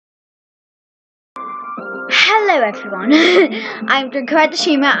Hello everyone, I'm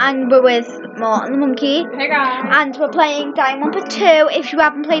Junkoooo and we're with Marten the monkey. Hey guys! And we're playing Diamond 2. If you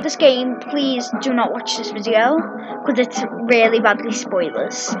haven't played this game, please do not watch this video because it's really badly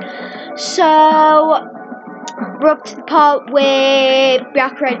spoilers. So we're up to the part where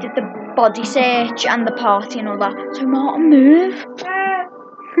Biakra did the body search and the party and all that. So Marten, move.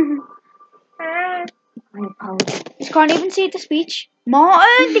 You can't even see the speech.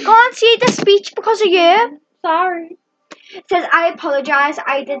 Marten, they can't see the speech because of you. Sorry. It says, I apologise,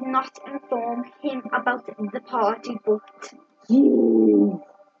 I did not inform him about the party, but... You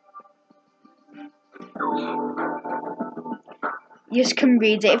just can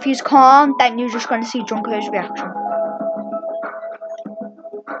read it. If he's calm, then you're just going to see Junkoooo's reaction.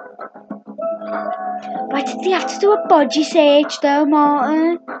 Why did they have to do a body search though,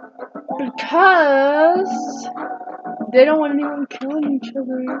 Marten? Because they don't want anyone killing each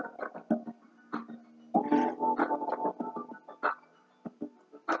other.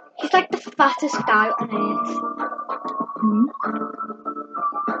 He's like the fattest guy on earth.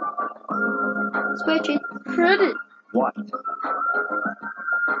 Squidgy. Pretty. What?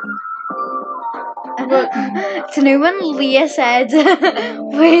 It's new when Leah said,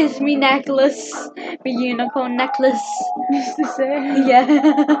 where's me necklace? My unicorn necklace. Used to say. Yeah.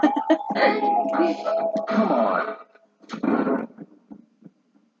 Come on.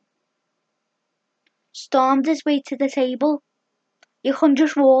 Stormed his way to the table. You can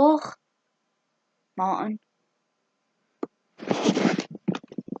just walk. Marten.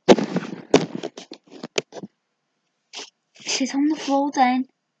 Sit on the floor then.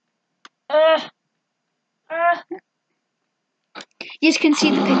 You can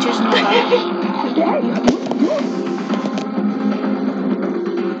see the pictures now.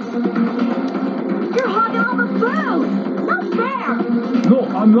 You're hogging all the food! Not fair! No,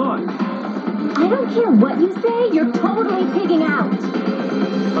 I'm not. I don't care what you say, you're totally pigging out.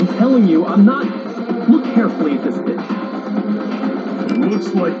 I'm telling you, I'm not. Look carefully at this dish. It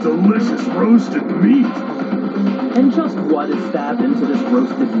looks like delicious roasted meat. And just what is stabbed into this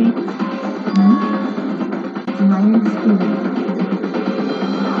roasted meat? It's an iron skewer.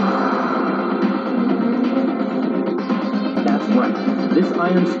 That's right. This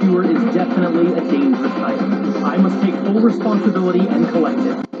iron skewer is definitely a dangerous item. I must take full responsibility and collect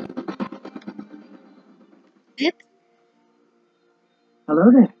it. Yep.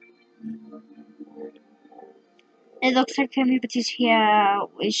 Hello there. It looks like everybody's here.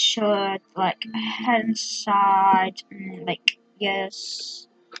 We should like head inside and like yes.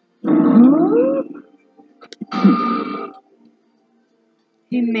 Who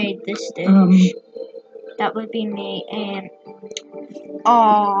made this dish? That would be me.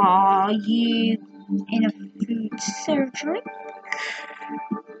 Are you in a food surgery?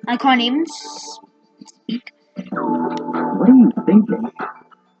 I can't even speak. What are you thinking?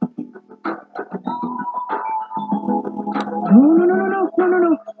 No.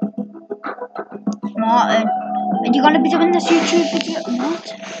 Marten, are you gonna be doing this YouTube video or not?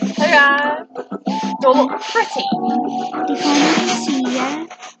 Hey guys! Don't look pretty. They can't even see ya.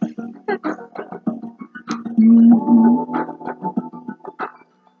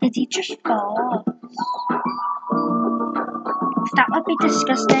 Did he just fall? That would be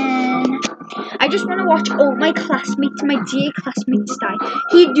disgusting. I just want to watch all my classmates, my dear classmates die.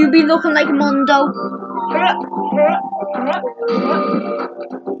 He do be looking like Mondo.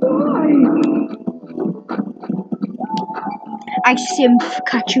 I simp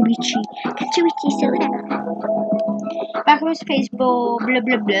Kachuichi. Kachuichi soda. Back on his Facebook, blah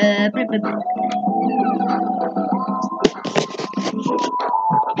blah blah blah blah blah.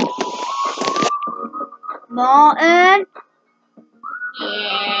 Marten.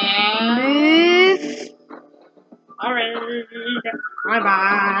 Move. Alright. My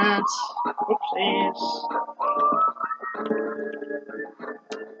bad. Oopsies.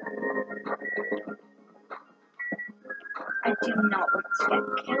 I do not want to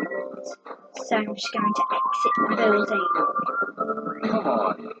get killed, so I'm just going to exit the building. Come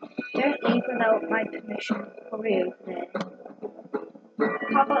on. Don't leave without my permission. Hurry over there.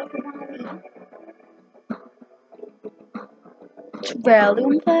 How about the one leave? It's really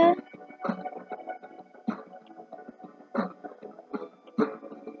unfair.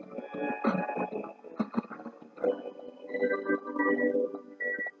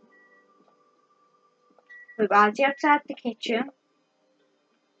 We're already outside the kitchen.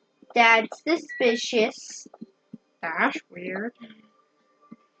 That's suspicious. That's weird.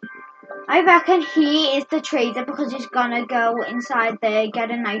 I reckon he is the traitor because he's gonna go inside there, get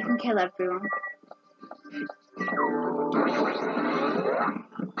a knife and kill everyone.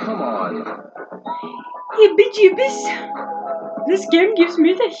 Come on. Hibbity-jibbies. This game gives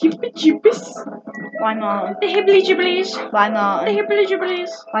me the hibbity-jibbies. Why not? The hibbly-jibblies. Why The not? hibbly-jibblies.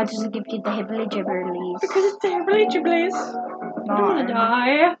 Why does it give you the hibbly-jibblies? Because it's the hibbly-jibblies. I don't wanna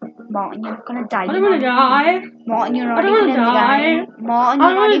die. Marten, you're not gonna die. I don't wanna die. Marten, you're I not don't even in wanna the die. game. Marten, I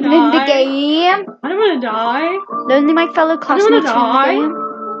you're don't not wanna even in the die. game. I don't wanna die. Only my fellow I don't wanna classmates are die. in the game.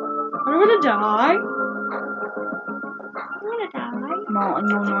 I don't wanna die. I don't wanna die. Marten,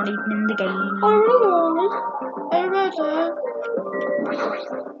 you're not even in the game. I don't wanna die. I don't wanna die.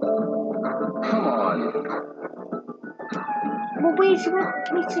 Come on. Well, where do you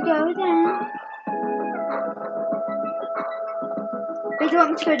want me to go then? Where do you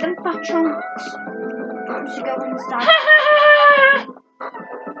want me to go then, fat chunks? Do you want me to go instead?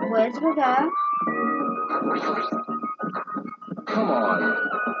 Where do we go? Come on.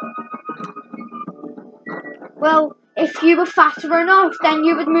 Well, if you were faster enough, then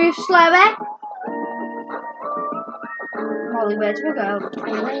you would move slower. Molly, where do we go?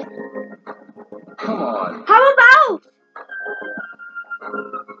 Come on. How about?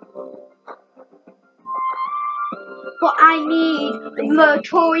 But I need the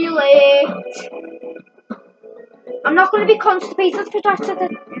toilet. I'm not going to be constipated for the rest of the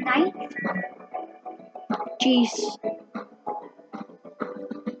night. Jeez.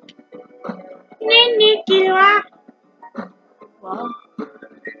 Nini kiloa. What?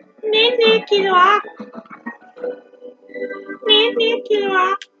 Nini kiloa. Nini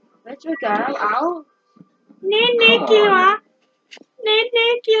kiloa. Where do we go? Out? Nini kiloa.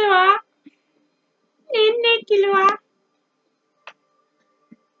 Nini kiloa. Nini kiloa.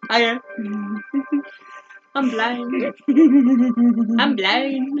 I am. I'm blind. I'm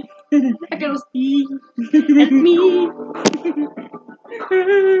blind. I cannot see. Help me.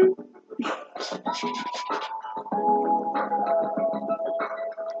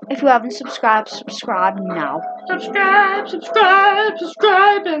 If you haven't subscribed, subscribe now. Subscribe, subscribe,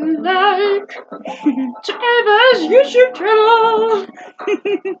 subscribe, and like to Eva's YouTube channel.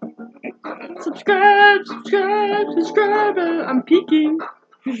 Subscribe, subscribe, subscribe. I'm peeking.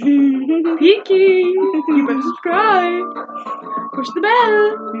 Peeking. You better subscribe. Push the bell.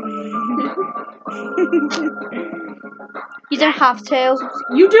 You don't have to.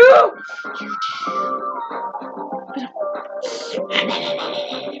 You do.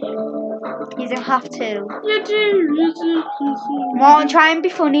 You don't have to. You do. You do. Come on, try and be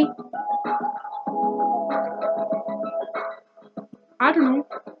funny. I don't know.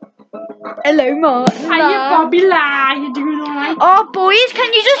 Hello, Marten. Hiya, Bobby La. You doing alright? Oh, boys,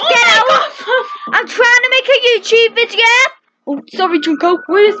 can you just get out? I'm trying to make a YouTube video. Oh, sorry, Junkoooo.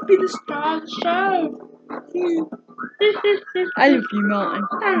 Will this be the star of the show? I love you, Marten.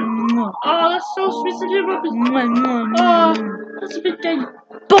 Oh, that's so sweet of you, Bobby. Oh, that's a big day.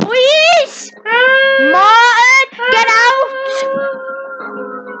 Boys! Marten, get out!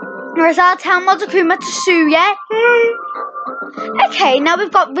 Or else I'll tell Junkoooo to sue you. Okay, now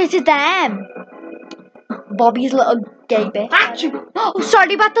we've got rid of them. Bobby's little gay bitch. Achoo! Oh,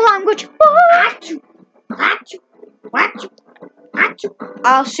 sorry about the language. Achoo! Achoo! Achoo! Achoo!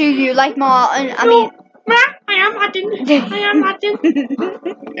 I'll sue you like Marten. I mean... I am Marten. I am Marten.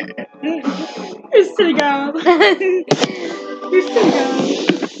 You silly girl. You silly girl.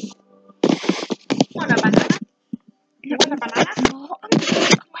 Want a banana? You want a banana?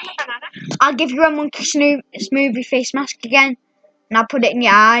 Banana? I'll give you a monkey smoothie face mask again. And I'll put it in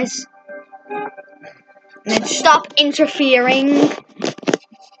your eyes. And then stop interfering.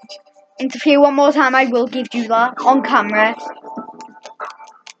 Interfere one more time, I will give you that. On camera.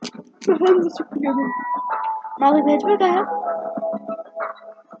 The hands are stuck together. Molly, where do we go?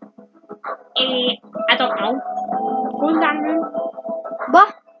 I don't know. Go in the dining room.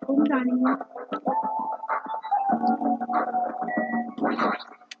 What? Go in the dining room.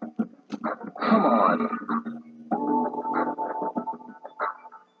 Come on.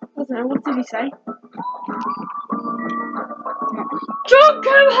 I don't know, what did he say?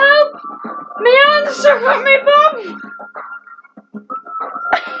 Junkoooo, help! My hand's stuck at my bum!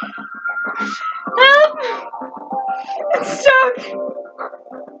 Help! It's stuck!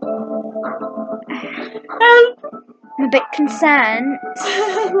 Help! I'm a bit concerned.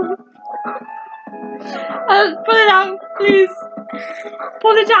 Help! Pull it out, please!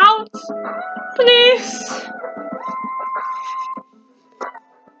 Pull it out! Please!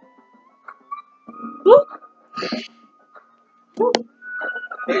 Ooh. Ooh.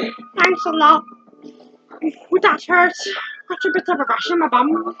 Thanks a lot. Ooh, that hurts. Got a bit of a rash in my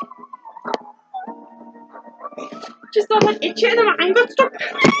bum. Just got like itchy and my hand got stuck.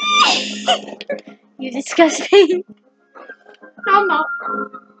 You're disgusting. No, I'm not.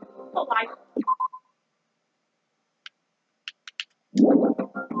 Not like.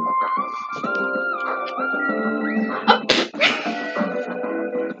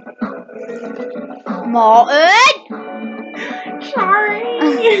 Marten! Sorry.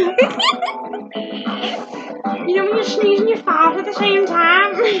 You know when you sneeze and you fart at the same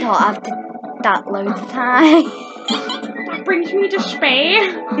time? Don't have that loads of time. That brings me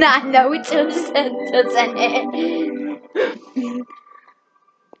despair. Nah, no, it doesn't it?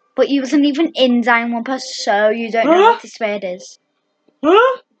 But you wasn't even in Zion Wumper, so you don't know what this word is.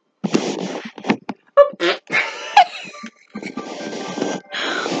 Huh?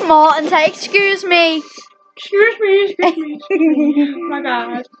 Marten, say excuse me. Excuse me. Oh my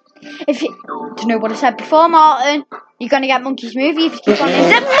god. If you do you know what I said before, Marten? You're gonna get Monkey's movie if you keep on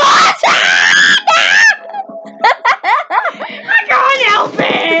named it Marten!